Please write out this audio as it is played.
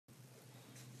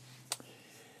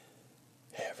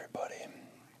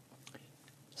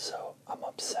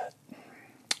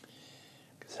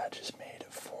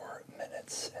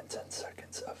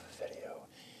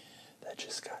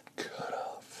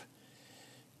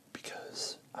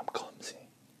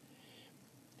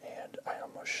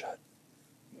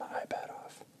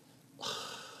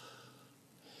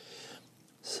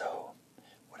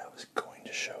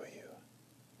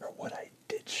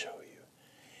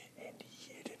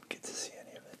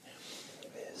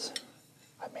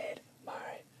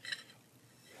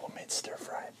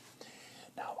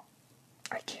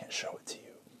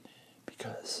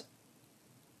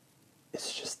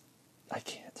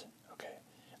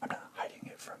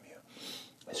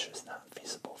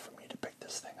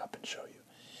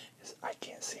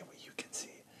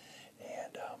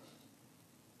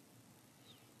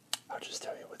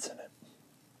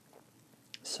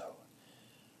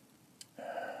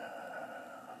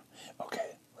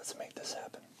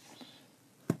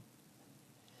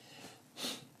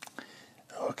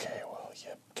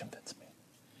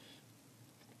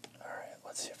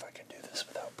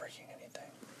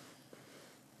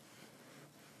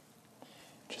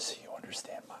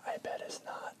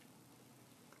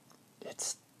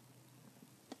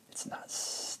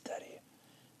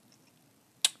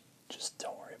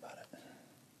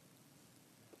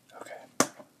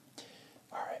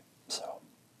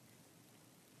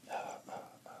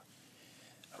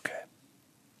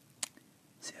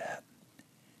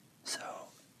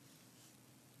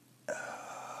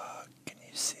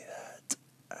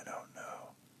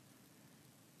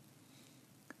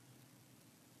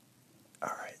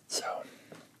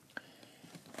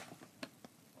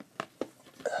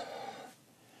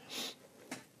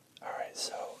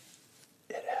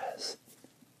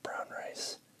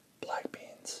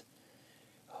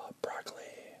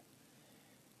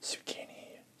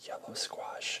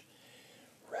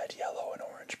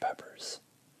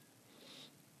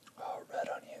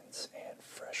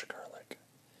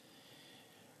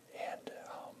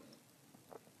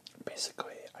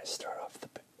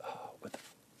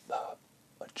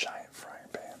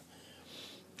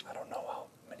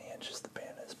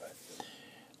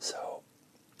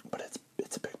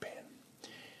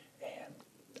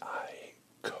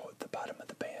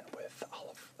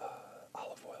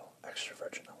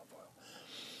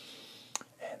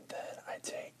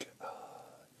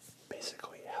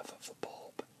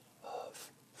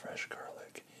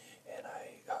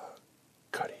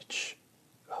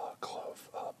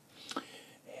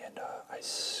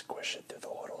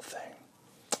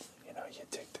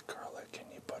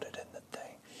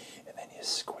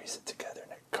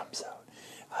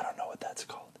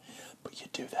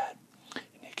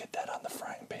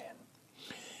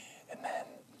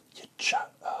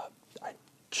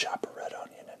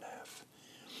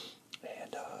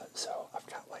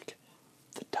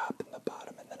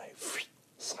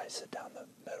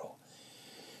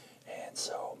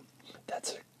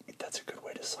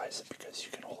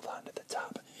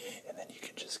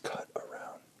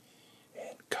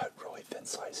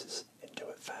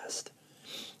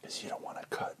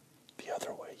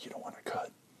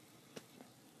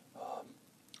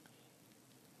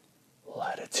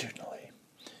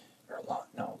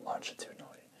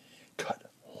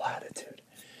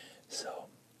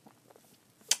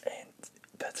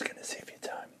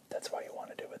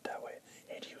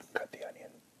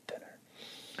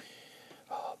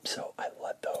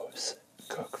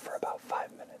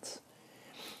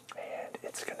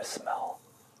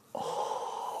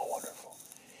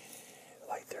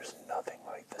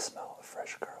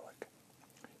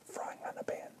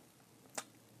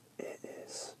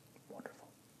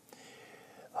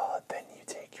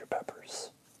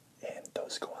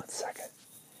second.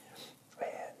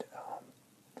 And,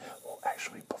 well,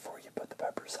 actually, before you put the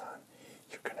peppers on,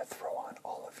 you're going to throw on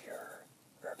all of your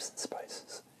herbs and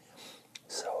spices.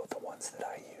 So the ones that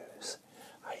I use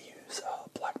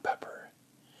black pepper,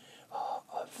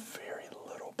 a very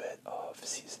little bit of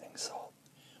seasoning salt,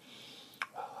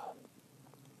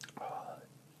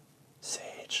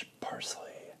 sage,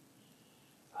 parsley,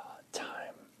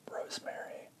 thyme,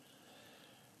 rosemary,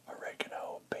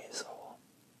 oregano, basil,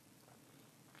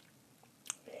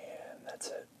 and that's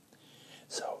it.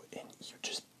 So, and you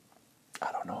just,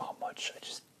 I don't know how much, I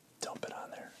just dump it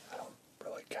on there. I don't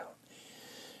really count.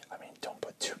 I mean, don't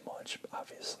put too much,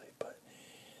 obviously, but,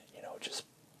 you know, just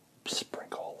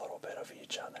sprinkle a little bit of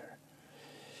each on there.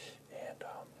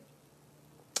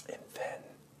 And then,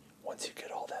 once you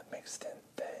get all that mixed in,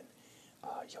 then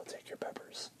you'll take your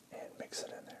peppers and mix it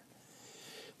in there.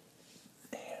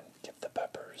 And give the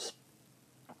peppers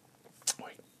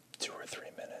like 2 or 3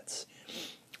 minutes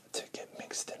to get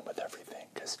mixed in with everything,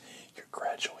 because you're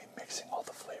gradually mixing all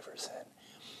the flavors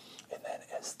in. And then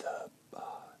as the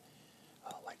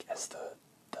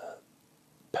the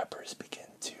peppers begin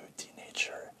to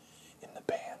denature in the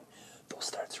pan, they'll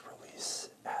start to release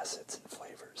acids and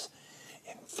flavors,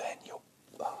 and then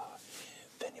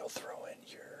you'll throw in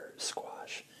your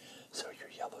squash. So your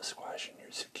yellow squash and your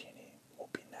zucchini will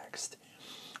be next,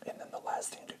 and then the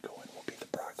last thing to go in will be the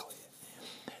broccoli.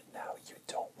 Now, you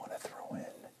don't want to throw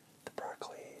in the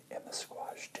broccoli and the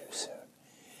squash too soon,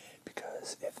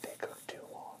 because if they cook too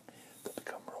long, they'll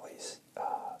become really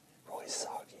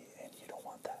soggy, and you don't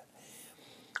want that.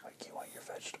 Like, you want your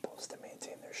vegetables to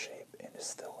maintain their shape and to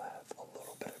still have a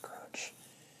little bit of crunch,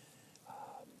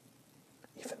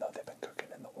 even though they've been cooking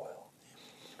in the oil.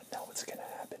 Now, what's going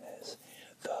to happen is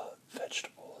the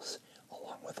vegetables,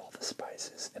 along with all the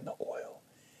spices and the oil,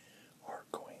 are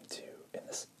going to, in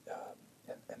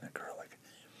the garlic,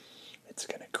 it's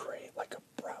going to create like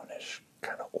a brownish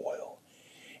kind of oil,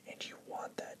 and you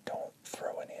want that. Don't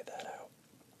throw any of that out.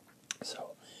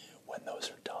 So when those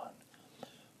are done,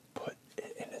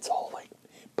 and it's all like,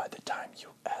 by the time you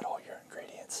add all your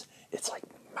ingredients, it's like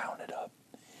mounted up.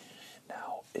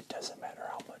 Now, it doesn't matter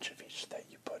how much of each that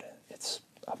you put in. It's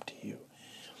up to you.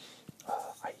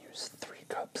 I use 3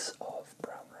 cups of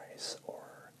brown rice,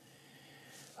 or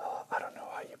I don't know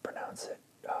how you pronounce it,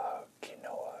 quinoa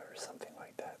or something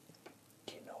like that.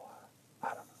 Quinoa, I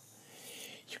don't know.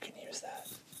 You can use that,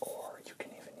 or you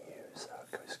can even use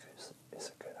couscous is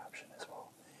a good option as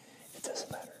well. It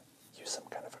doesn't matter. Use some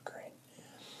kind of a grain.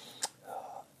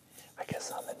 I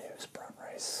guess on the news, brown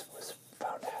rice was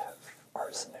found to have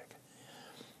arsenic.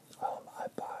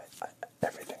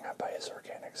 Everything I buy is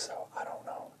organic, so I don't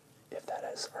know if that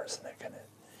has arsenic in it.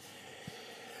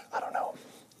 I don't know.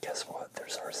 Guess what?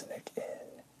 There's arsenic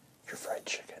in your fried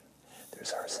chicken.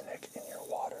 There's arsenic in your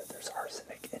water. There's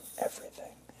arsenic in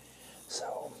everything.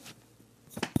 So,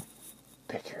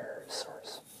 pick your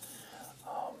source.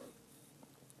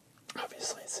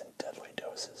 Obviously, it's in deadly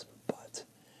doses, but,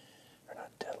 or not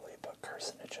deadly, but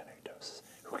carcinogenic doses.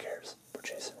 Who cares? We're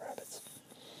chasing rabbits.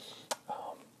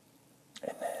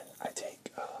 And then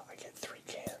I get 3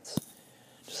 cans,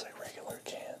 just like regular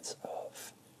cans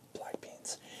of black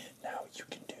beans. Now, you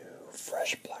can do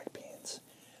fresh black beans,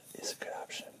 is a good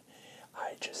option.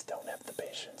 I just don't have the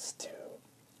patience to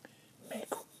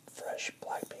make fresh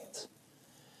black beans.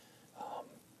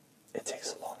 It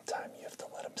takes a long time. You have to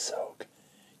let them soak.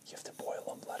 You have to boil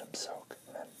them, let them soak,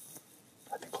 and then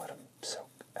I think let them soak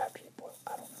after you boil.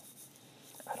 I don't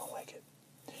know. I don't like it.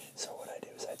 So what I do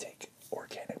is I take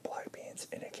organic black beans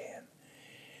in a can,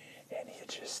 and you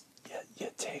just, you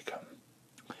take them,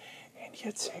 and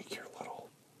you take your little,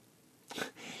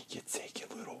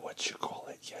 what you call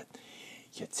it,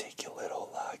 you take your little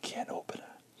can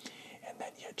opener, and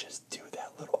then you just do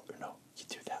that little, you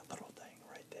do that little thing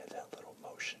right there, that little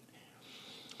motion.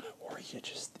 Or you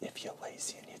just, if you're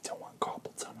lazy and you don't want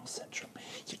carpal tunnel syndrome,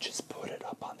 you just put it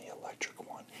up on the electric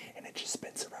one, and it just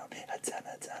spins around.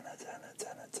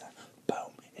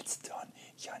 Boom, it's done.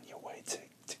 You're on your way to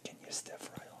getting your stir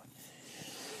fry on.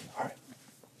 Alright,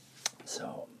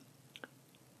 so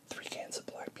 3 cans of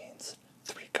black beans,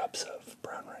 3 cups of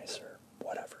brown rice, or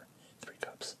whatever, 3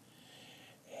 cups,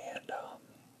 and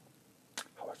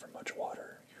however much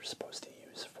water you're supposed to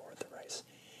use for the rice.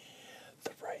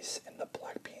 The rice and the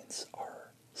black beans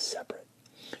are separate.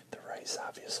 The rice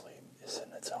obviously is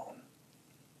in its own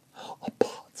a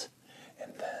pot,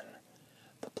 and then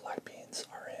the black beans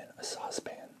are in a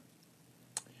saucepan.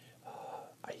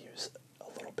 I use a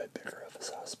little bit bigger of a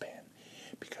saucepan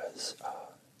because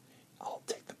I'll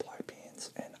take the black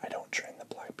beans and I don't drain the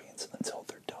black beans until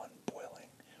they're done boiling.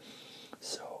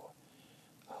 So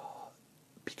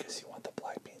because you want the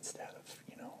black beans to have,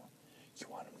 you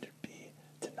want them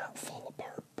to not fall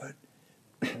apart, but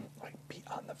like be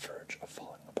on the verge of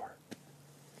falling apart.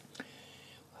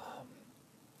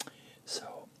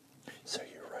 So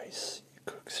your rice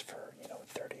cooks for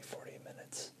 30-40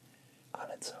 minutes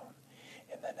on its own,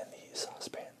 and then in the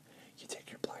saucepan you take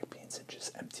your black beans and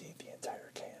just empty the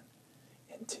entire can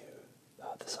into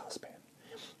the saucepan,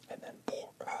 and then put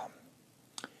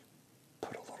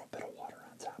a little bit of water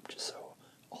on top just so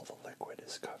all the liquid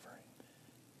is covering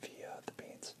the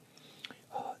beans.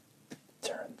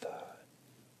 Turn the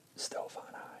stove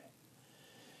on high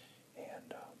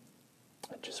and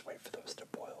just wait for those to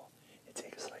boil. It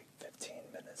takes like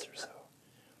 15 minutes or so.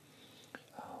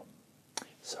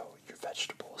 So your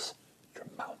vegetables, your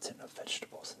mountain of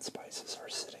vegetables and spices are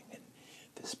sitting in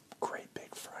this great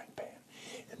big frying pan.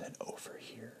 And then over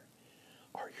here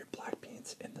are your black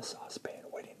beans in the saucepan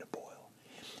waiting to boil.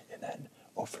 And then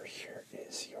over here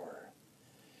is your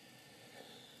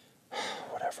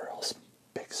whatever else,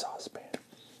 big saucepan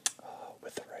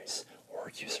with the rice,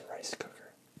 or use a rice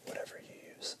cooker, whatever you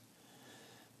use.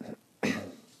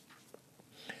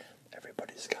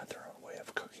 Everybody's got their own way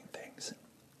of cooking things, and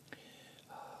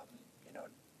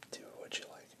do what you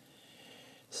like.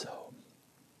 So,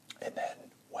 and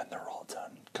then when they're all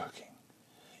done cooking,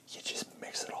 you just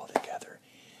mix it all together.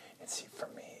 And see, for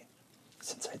me,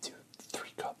 since I do 3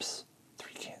 cans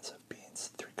of beans,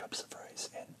 3 cups of rice,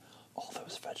 and all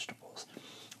those vegetables,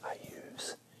 I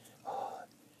use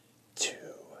 2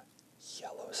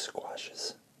 yellow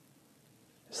squashes.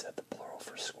 Is that the plural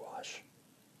for squash?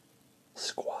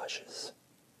 Squashes.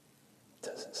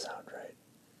 Doesn't sound right.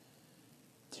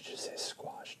 Did you say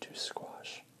squash? 2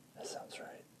 squash. That sounds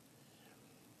right.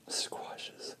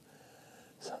 Squashes.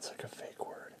 Sounds like a fake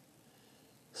word.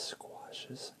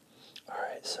 Squashes.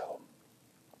 Alright, so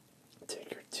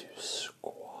take your 2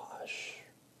 squash,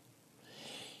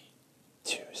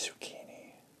 2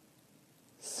 zucchini,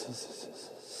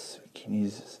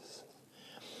 zucchinis.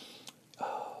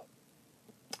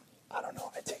 I don't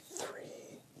know, I take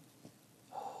 3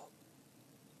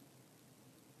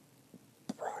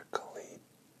 broccoli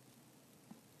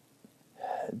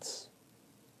heads.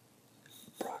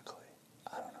 Broccoli.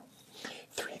 I don't know.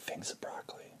 3 things of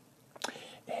broccoli.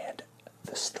 And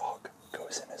the stalk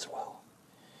goes in as well.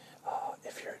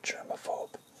 If you're a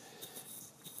germaphobe,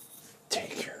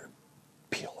 take your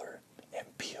peeler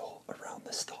and peel around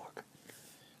the stalk,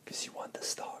 because you want the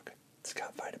stalk. It's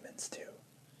got vitamins too.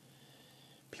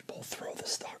 People throw the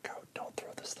stalk out. Don't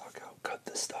throw the stalk out. Cut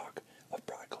the stalk of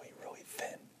broccoli really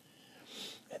thin,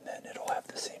 and then it'll have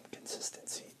the same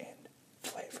consistency and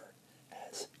flavor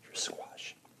as your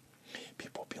squash.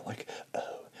 People be like,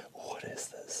 oh, what is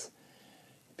this?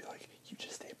 You'd be like, you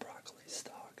just ate broccoli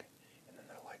stalk. And then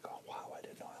they're like, oh, wow, I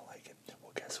didn't know I like it.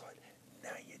 Well, guess what?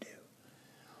 Now you do.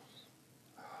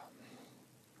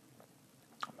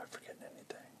 Am I forgetting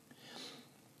anything?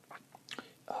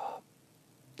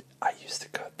 I used to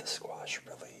cut the squash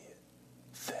really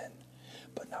thin,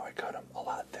 but now I cut them a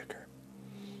lot thicker,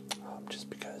 just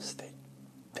because they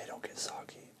don't get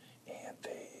soggy and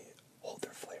they hold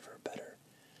their flavor better.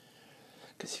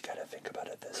 Because you gotta think about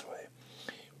it this way: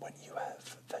 when you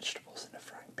have vegetables in a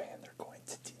frying pan, they're going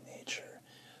to denature.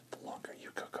 The longer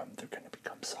you cook them, they're going to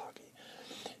become soggy.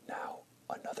 Now,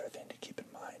 another thing to keep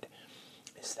in mind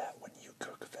is that when you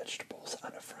cook vegetables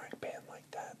on a frying pan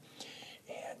like that,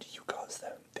 and you cause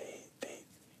them,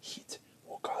 heat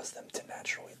will cause them to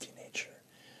naturally denature.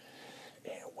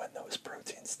 And when those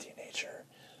proteins denature,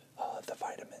 the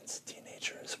vitamins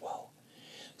denature as well.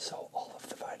 So all of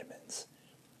the vitamins,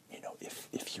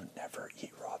 if you never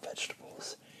eat raw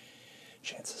vegetables,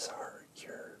 chances are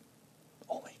you're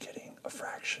only getting a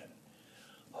fraction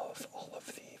of all of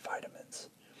the vitamins.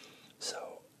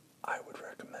 So I would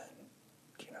recommend,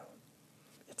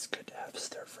 it's good to have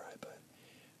stir fry, but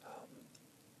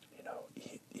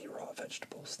eat raw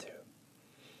vegetables too.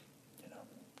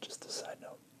 Just a side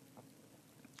note.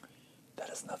 That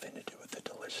has nothing to do with the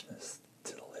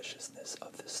deliciousness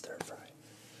of this stir fry.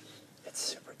 It's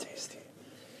super tasty,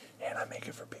 and I make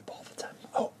it for people all the time.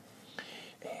 Oh,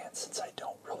 and since I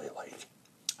don't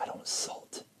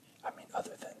salt,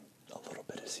 other than a little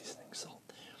bit of seasoning salt,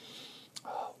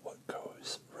 what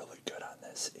goes really good on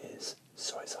this is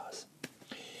soy sauce.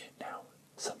 Now,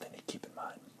 something to keep in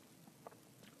mind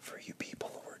for you people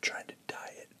who are trying to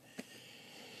diet.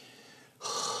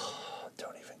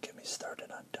 Don't even get me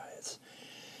started on diets.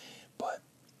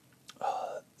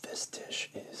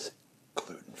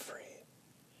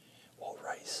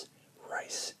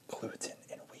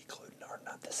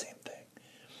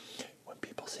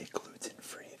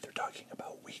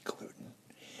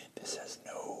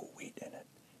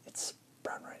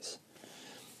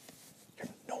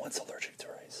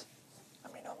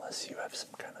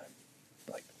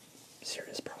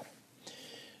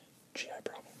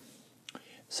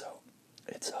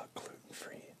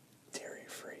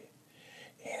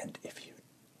 And if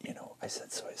I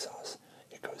said soy sauce,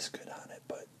 it goes good on it,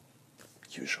 but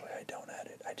usually I don't add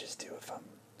it. I just do if I'm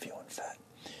feeling fat.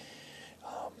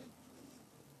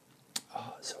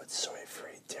 So it's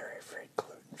soy-free, dairy-free,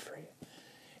 gluten-free,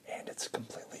 and it's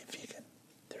completely vegan.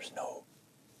 There's no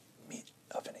meat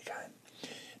of any kind,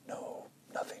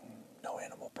 nothing, no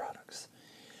animal products.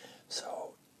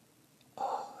 So,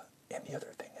 and the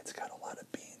other thing, it's got a lot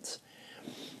of beans,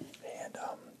 and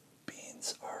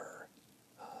beans are,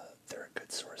 they're a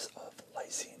good source of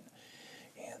lysine,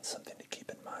 and something to keep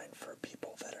in mind for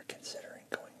people that are considering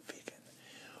going vegan,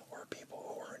 or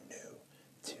people who are new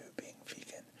to being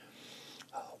vegan.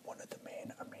 One of the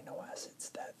main amino acids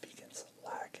that vegans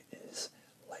lack is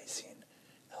lysine,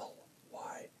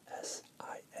 Lysine,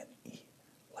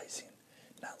 lysine,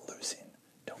 not leucine.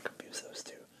 Don't confuse those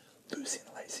two. Leucine,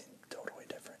 lysine, totally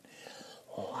different.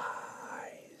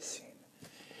 Lysine.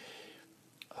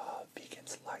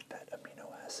 Vegans lack that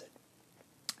amino acid.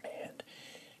 And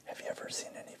have you ever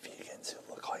seen any vegans who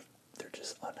look like they're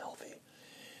just unhealthy?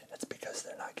 That's because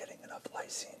they're not getting enough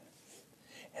lysine,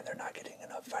 and they're not getting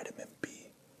enough vitamin B.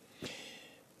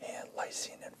 And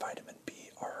lysine and vitamin B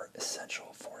are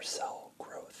essential for cell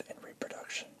growth and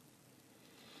reproduction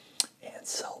and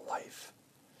cell life.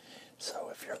 So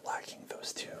if you're lacking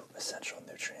those two essential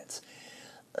nutrients,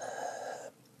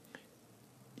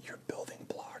 your building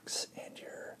blocks and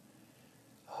your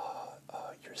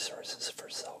sources for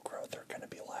cell growth are going to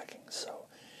be lacking. So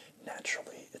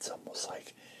naturally, it's almost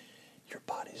like your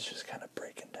body's just kind of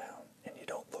breaking down, and you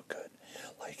don't look good.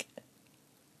 Like,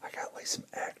 I got like some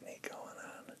acne going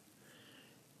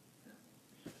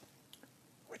on,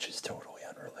 which is totally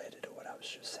unrelated to what I was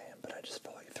just saying, but I just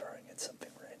felt like throwing in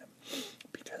something random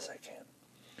because I can.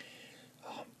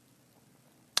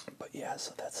 But yeah,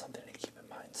 so that's something to keep in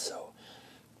mind. So,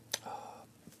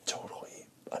 totally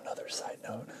another side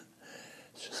note.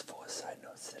 It's just full of side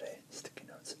notes today. Sticky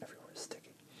notes everywhere,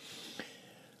 sticky.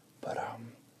 But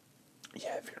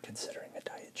yeah, if you're considering a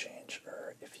diet change,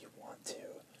 or if you want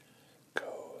to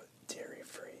go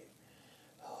dairy-free,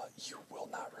 you will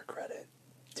not regret it.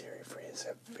 Dairy-free is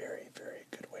a very, very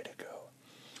good way to go.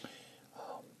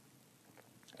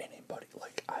 Anybody,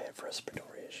 like, I have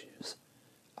respiratory issues.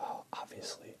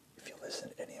 Obviously, if you listen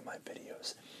to any of my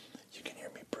videos, you can hear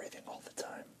me breathing all the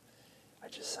time. I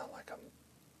just sound like I'm,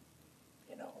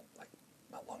 like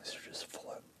my lungs are just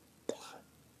full of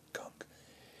gunk.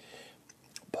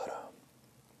 But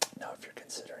now if you're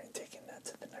considering taking that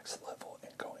to the next level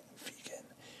and going vegan,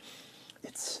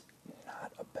 it's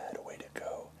not a bad way to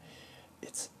go.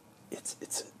 It's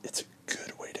a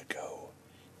good way to go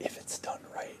if it's done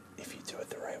right, if you do it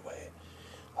the right way.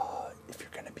 If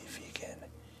you're going to be vegan,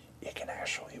 it can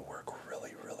actually work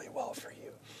really, really well for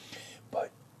you.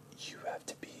 But you have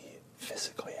to be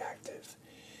physically active.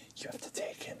 You have to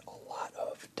take in a lot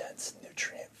of dense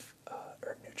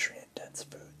nutrient-dense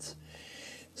foods.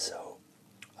 So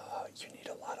you need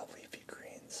a lot of leafy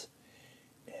greens.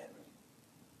 And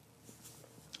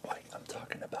like, I'm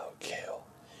talking about kale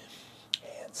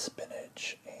and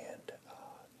spinach and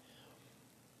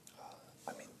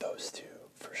those two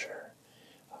for sure.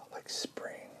 Like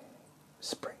spring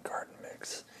garden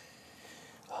mix,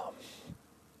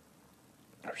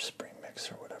 or spring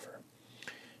mix or whatever.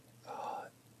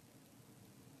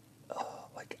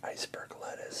 Like iceberg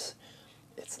lettuce,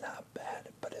 it's not bad,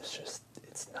 but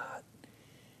it's not,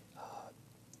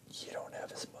 you don't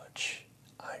have as much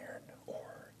iron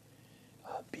or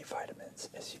B vitamins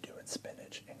as you do in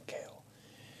spinach and kale.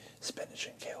 Spinach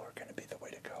and kale are going to be the way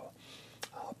to go.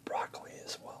 Broccoli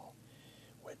as well,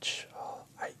 which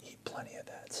I eat plenty of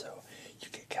that. So you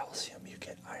get calcium, you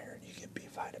get iron, you get B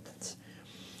vitamins.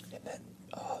 And then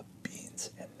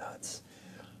beans and nuts,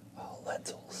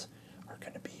 lentils are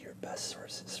going to be your best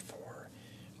sources for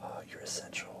your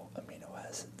essential amino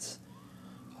acids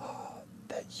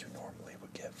that you normally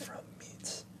would get from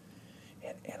meats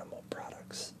and animal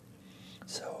products.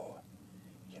 So,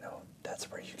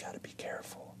 that's where you got to be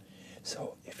careful.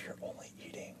 So if you're only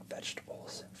eating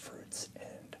vegetables, fruits,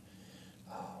 and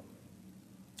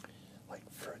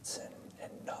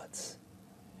and nuts,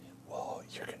 well,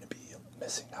 you're going to be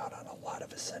missing out on a lot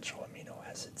of essential amino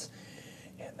acids,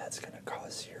 and that's going to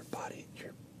cause your body,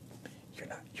 you're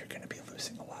going to be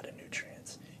losing a lot of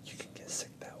nutrients. You can get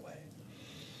sick that way.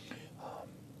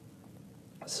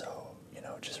 So,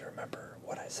 just remember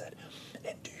what I said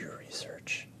and do your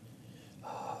research.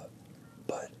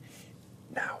 But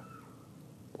now,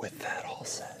 with that all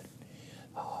said,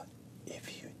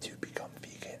 if you do become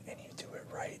vegan and you do it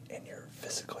right and you're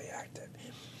physically active,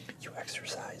 you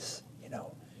exercise,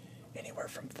 anywhere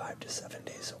from 5 to 7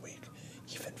 days a week,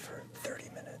 even for 30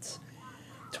 minutes,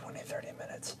 20-30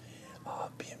 minutes,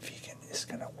 being vegan is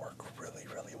going to work really,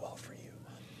 really well for you.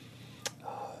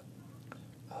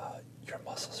 Your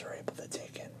muscles are able to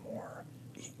take in more.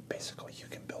 Basically, you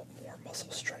can build more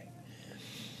muscle strength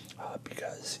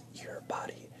because your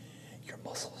body, your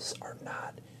muscles are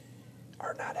not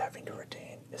having to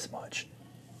retain as much.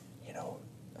 You know,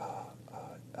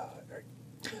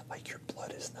 like your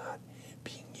blood is not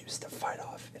being used to fight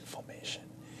off inflammation,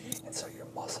 and so your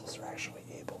muscles are actually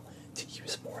able to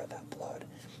use more of that blood,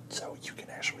 so you can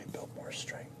actually build more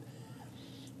strength.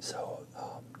 So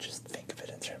just think of it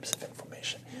in terms of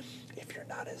inflammation. If you're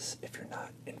not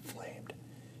inflamed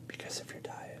because of your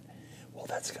diet, well,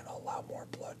 that's going to allow more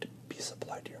blood to be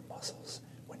supplied to your muscles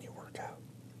when you work out.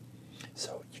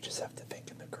 So you just have to think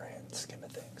in the grand scheme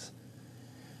of things.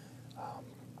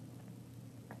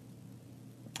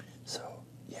 So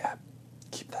yeah,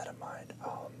 keep that in mind.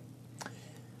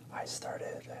 I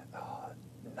started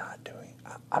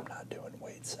I'm not doing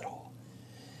weights at all.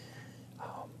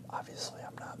 Obviously,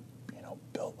 I'm not,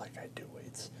 built like I do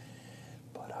weights,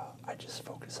 but I just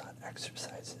focus on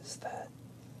exercises that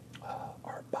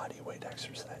are body weight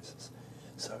exercises.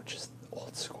 So just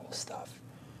old school stuff,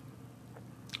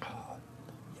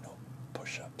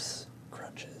 push-ups,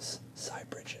 crunches, side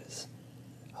bridges,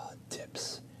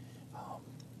 dips.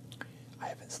 I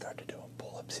haven't started doing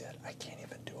pull-ups yet. I can't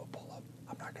even do a pull-up.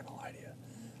 I'm not gonna lie to you.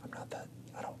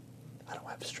 I don't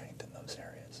have strength in those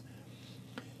areas.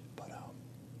 But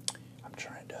I'm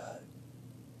trying to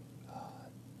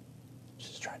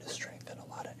trying to strengthen a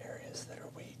lot of areas that are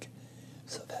weak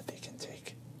so that they can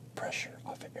take pressure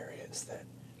off of areas that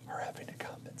are having to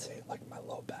compensate, like my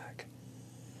low back.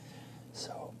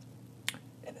 So,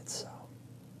 and it's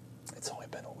only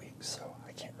been a week, so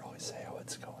I can't really say how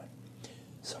it's going.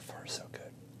 So far, so good.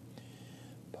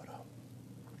 But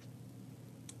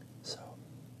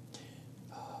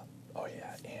oh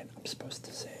yeah, and I'm supposed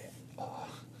to say,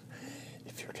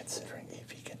 if you're considering a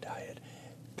vegan diet,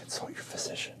 consult your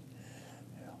physician.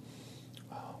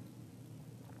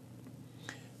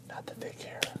 Not that they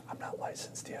care. I'm not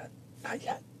licensed yet. Not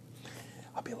yet.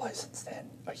 I'll be licensed in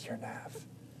a year and a half.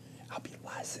 I'll be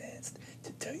licensed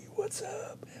to tell you what's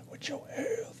up with your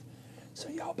health. So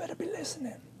y'all better be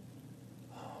listening.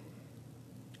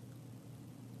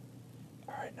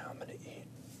 Alright, now I'm going to eat.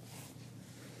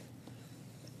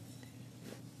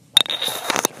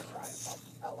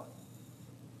 Hello.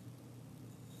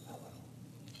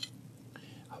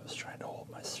 I was trying to hold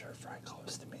my stir fry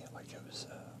close to me like it was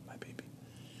my baby.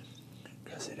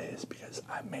 Because it is, because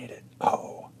I made it.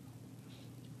 Oh.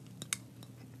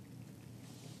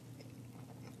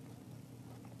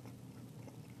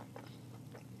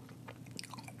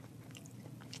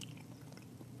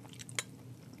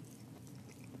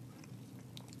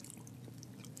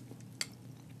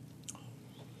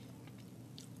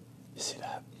 You see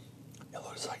that? It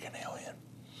looks like an alien.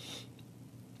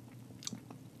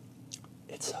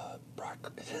 It's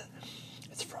broccoli.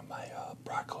 It's from my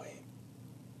broccoli.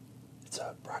 It's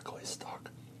a broccoli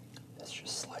stalk that's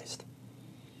just sliced.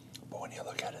 But when you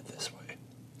look at it this way,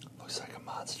 it looks like a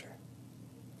monster.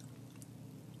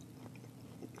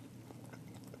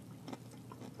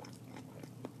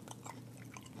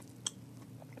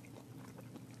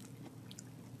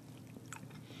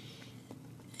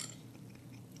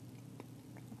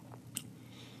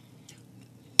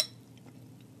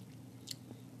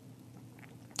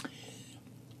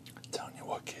 I'm telling you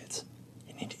what, kids,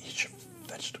 you need to eat your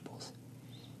vegetables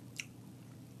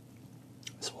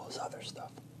as well as other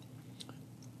stuff.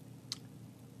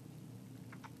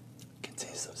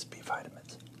 Contains those B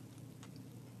vitamins.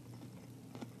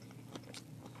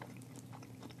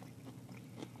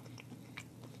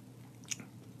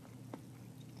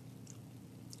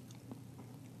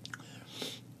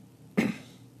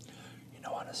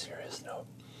 On a serious note,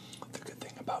 the good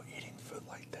thing about eating food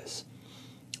like this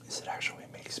is it actually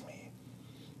makes me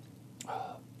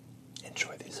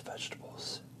enjoy these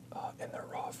vegetables in their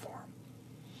raw form.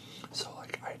 So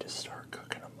like I just start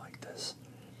cooking them like this,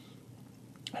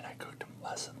 and I cooked them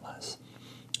less and less,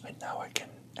 and now I can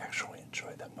actually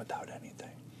enjoy them without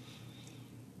anything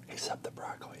except the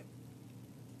broccoli.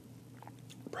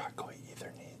 Broccoli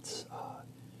either needs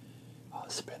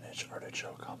spinach,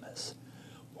 artichoke hummus,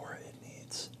 or it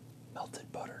needs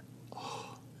melted butter.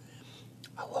 Oh,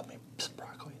 I love me some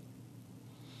broccoli.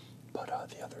 But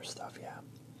the other stuff, yeah,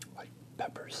 like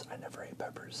peppers. I never ate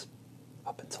peppers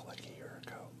up until like a year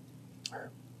ago,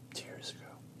 or 2 years ago.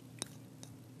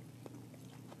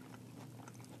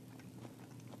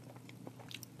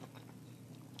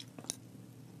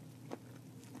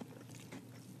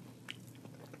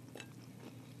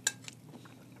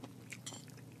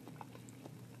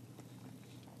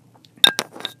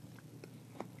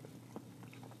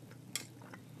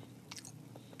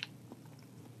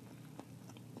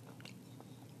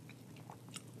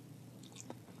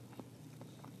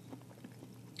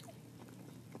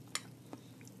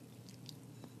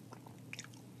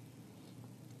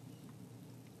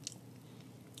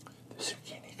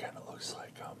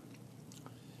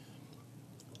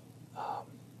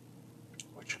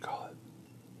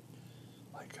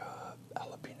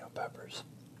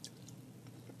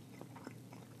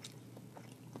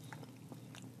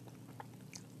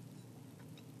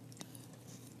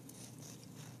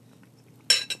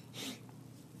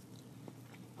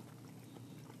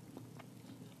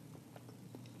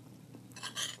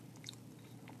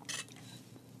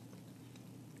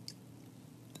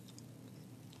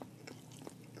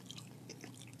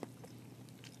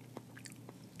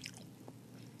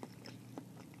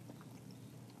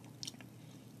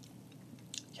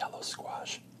 rainbow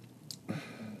squash.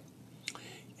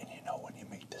 And you know, when you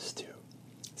make this too,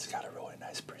 it's got a really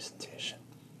nice presentation.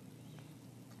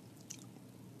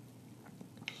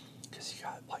 Because you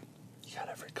got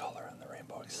every color in the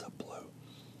rainbow except blue.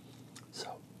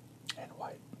 So, and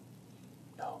white.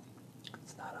 No,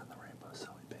 it's not on the rainbow,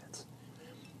 silly pants.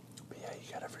 But yeah,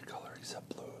 you got every color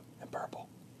except blue and purple.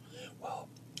 Well,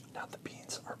 now the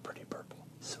beans are pretty purple.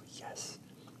 So yes,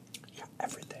 you got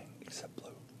everything except blue.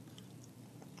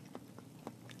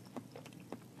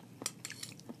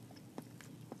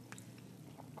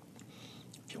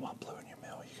 If you want blue in your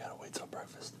meal, you gotta wait till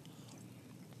breakfast.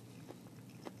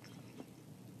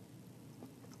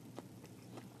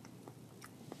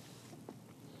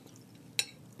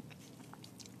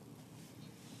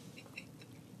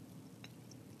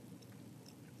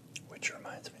 Which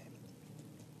reminds me,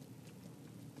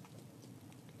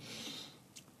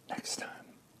 next time,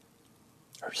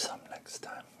 or some next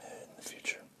time in the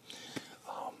future,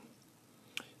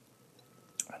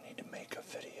 I need to make a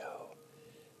video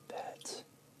that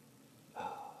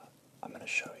I'm going to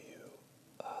show you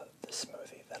the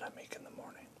smoothie that I make in the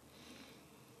morning.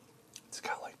 It's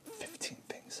got like 15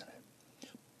 things in it,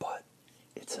 but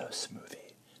it's a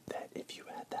smoothie that if you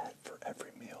had that for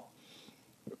every meal,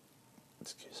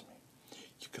 excuse me,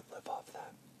 you could live off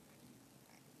that.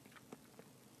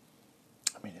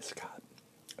 I mean, it's got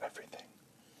everything.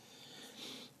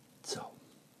 So,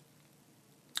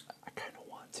 I kind of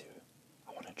want to.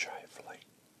 I want to try it for like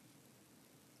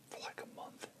a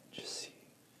month and just see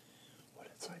what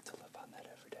it's like to live on that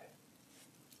every day.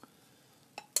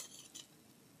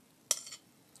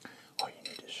 All you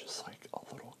need is just like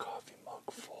a little coffee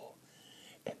mug full,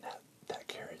 and that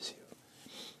carries you.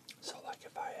 So like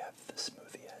if I have the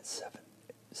smoothie at 7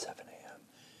 a.m.,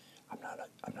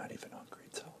 I'm not even hungry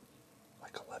till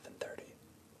like 11:30.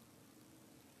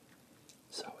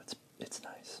 So it's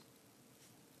nice,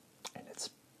 and it's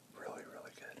really,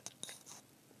 really good.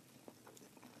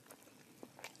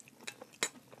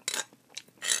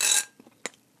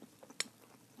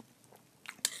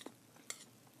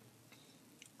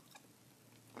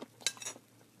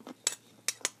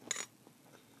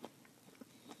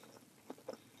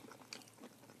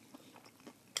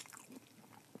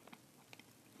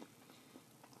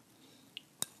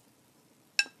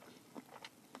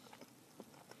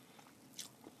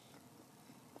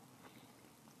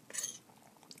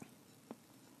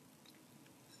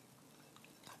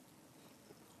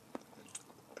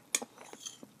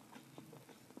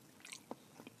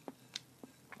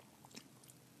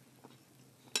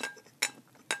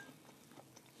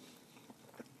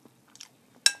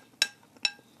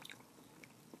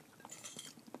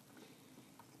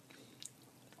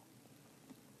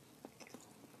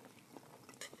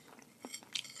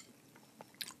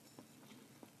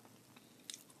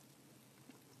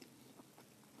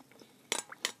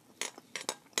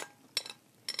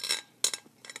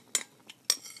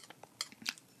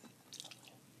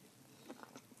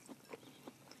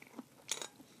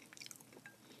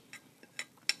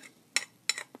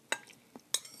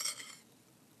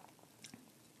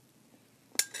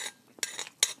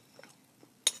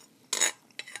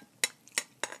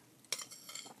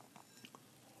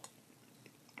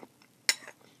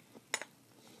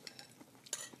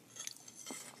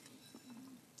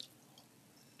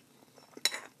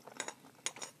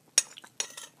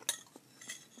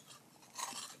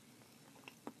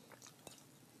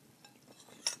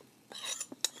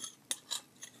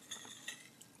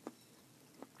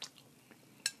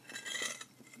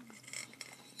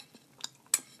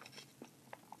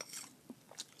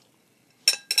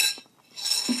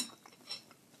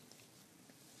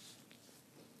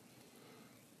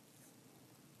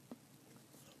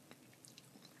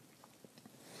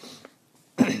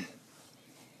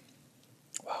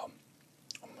 Wow,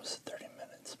 almost 30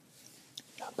 minutes.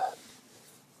 Not bad.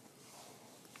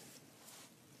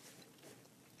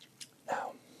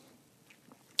 Now,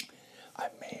 I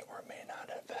may or may not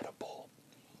have had a bowl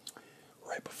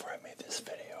right before I made this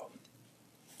video,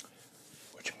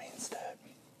 which means that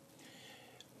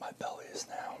my belly is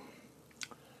now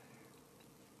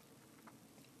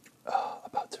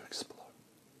about to explode.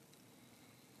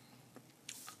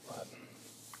 But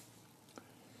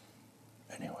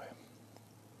anyway,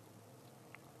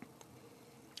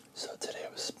 so today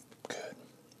was good.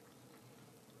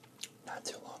 Not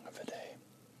too long of a day.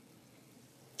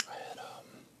 I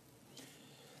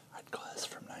had class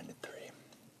from 9 to 3.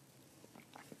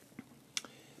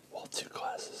 Well, 2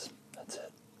 classes. That's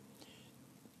it.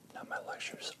 Now my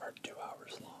lectures are 2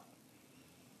 hours long.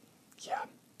 Yeah,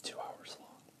 2 hours long.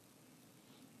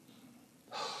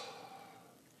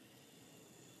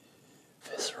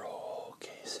 Visceral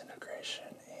case in a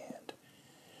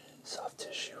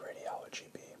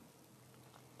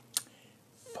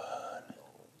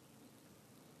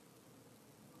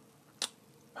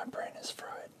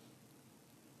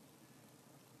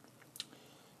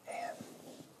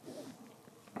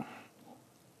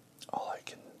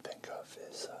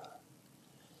have is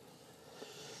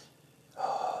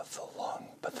the lung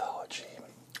pathology,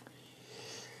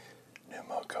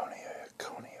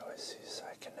 pneumoconiosis.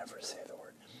 I can never say the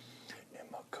word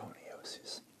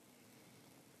pneumoconiosis.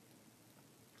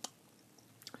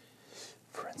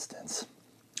 For instance,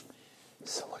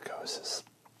 silicosis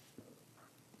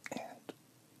and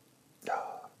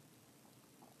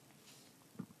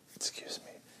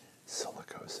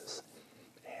silicosis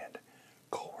and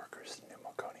coworkers'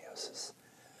 pneumoconiosis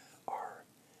are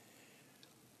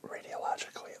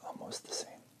radiologically almost the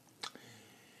same,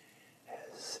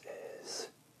 as is,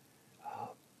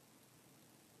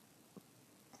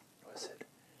 was it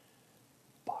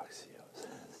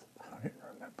boxiosis? I don't even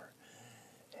remember.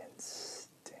 And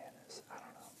Stannis, I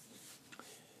don't know.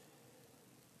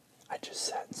 I just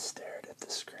sat and stared at the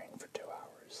screen for 2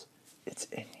 hours. It's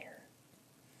in here.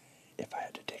 If I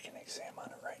had to take an exam on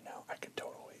it right now, I could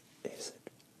totally ace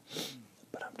it.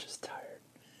 But I'm just tired.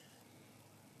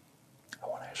 I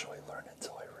won't actually learn it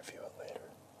until I review it later.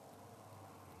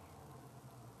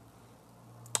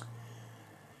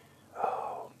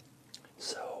 Oh,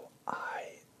 so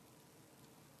I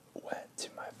went to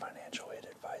my financial aid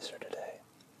advisor today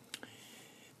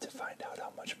to find out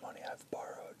how much money I've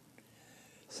borrowed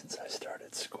since I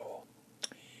started school.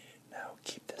 Now,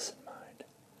 keep this in mind.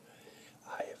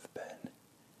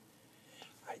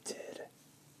 I did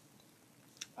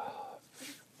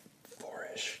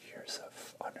 4-ish years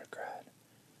of undergrad,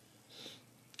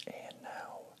 and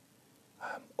now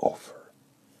I'm over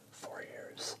 4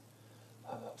 years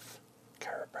of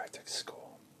chiropractic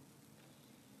school.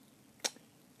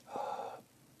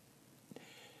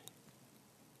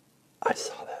 I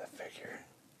saw that figure,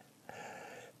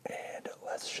 and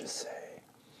let's just say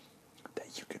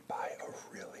that you could buy a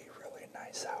really, really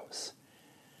nice house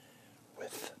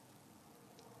with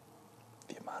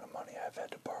the amount of money I've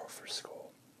had to borrow for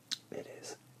school. It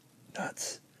is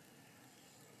nuts.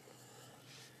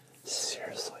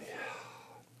 Seriously.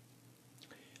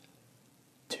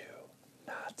 Do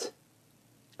not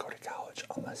go to college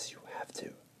unless you have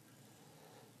to.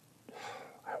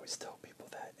 I always tell people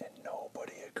that, and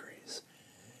nobody agrees.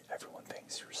 Everyone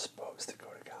thinks you're supposed to go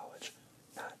to college.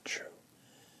 Not true.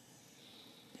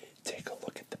 Take a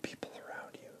look at the people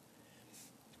around you.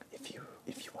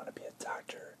 If you want to be a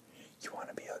doctor, you want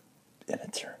to be an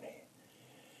attorney,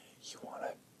 you want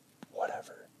to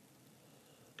whatever,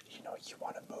 you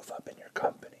want to move up in your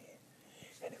company,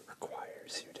 and it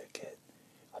requires you to get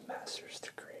a master's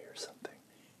degree or something,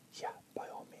 yeah, by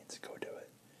all means, go do it.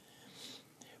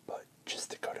 But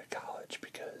just to go to college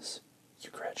because you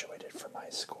graduated from high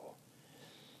school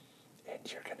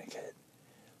and you're going to get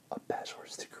a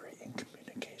bachelor's degree in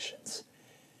communications,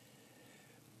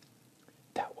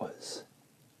 that was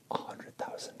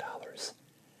 $100,000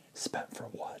 spent for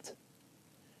what?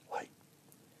 Like,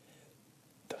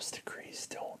 those degrees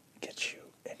don't get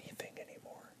you anything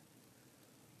anymore.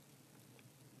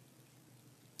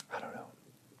 I don't know.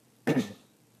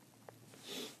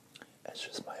 That's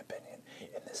just my opinion.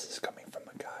 And this is coming from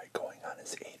a guy going on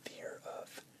his 8th year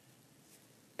of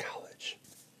college,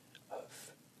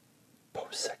 of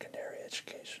post-secondary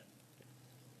education.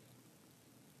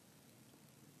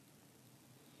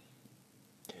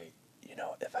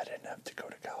 If I didn't have to go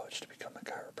to college to become a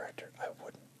chiropractor, I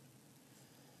wouldn't.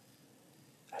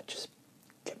 I'd just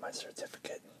get my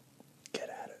certificate and get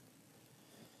at it.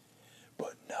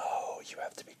 But no, you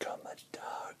have to become a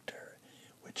doctor,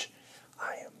 which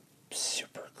I am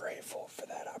super grateful for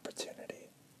that opportunity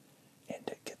and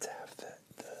to get to have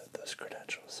those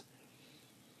credentials.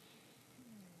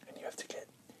 And you have to get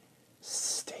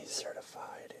state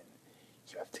certified and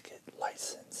you have to get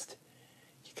licensed.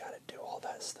 You gotta do all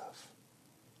that stuff.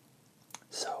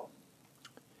 So,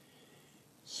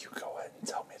 you go ahead and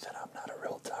tell me that I'm not a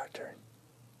real doctor.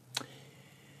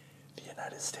 The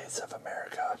United States of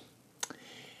America,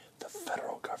 the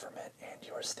federal government, and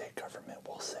your state government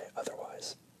will say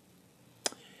otherwise.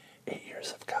 8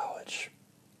 years of college.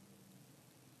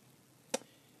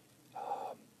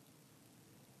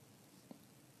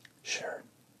 Sure,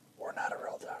 we're not a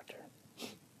real doctor.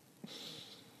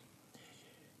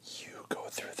 You go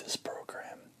through this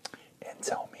program and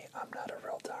tell me I'm not a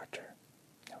real doctor.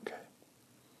 Okay?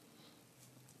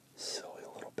 Silly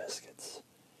little biscuits.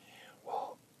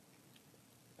 Well,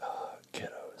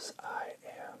 kiddos, I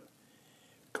am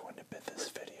going to bid this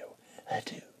video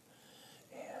adieu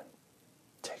and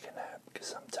take a nap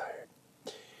because I'm tired.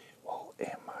 Well,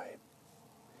 and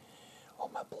all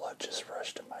my blood just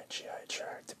rushed to my GI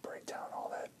tract to break down all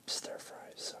that stir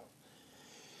fry, so.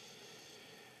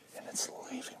 And it's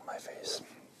leaving my face.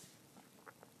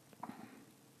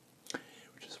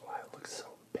 Which is why I look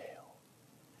so pale.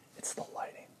 It's the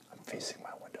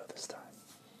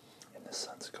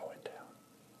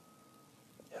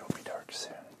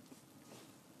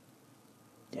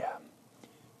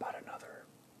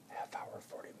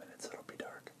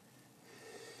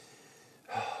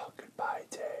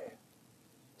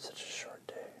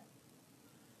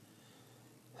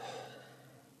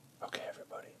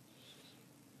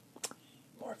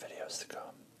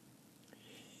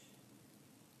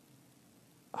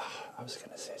was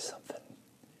gonna say something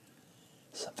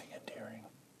endearing.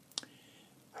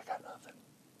 I got nothing.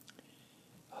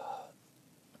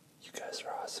 You guys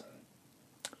are awesome.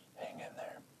 Hang in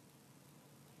there.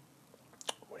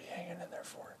 What are you hanging in there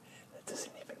for? It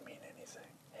doesn't even mean anything.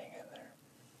 Hang in there.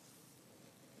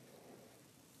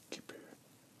 Keep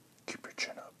your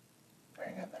chin up.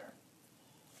 Hang in there.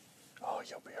 Oh,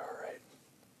 you'll be alright.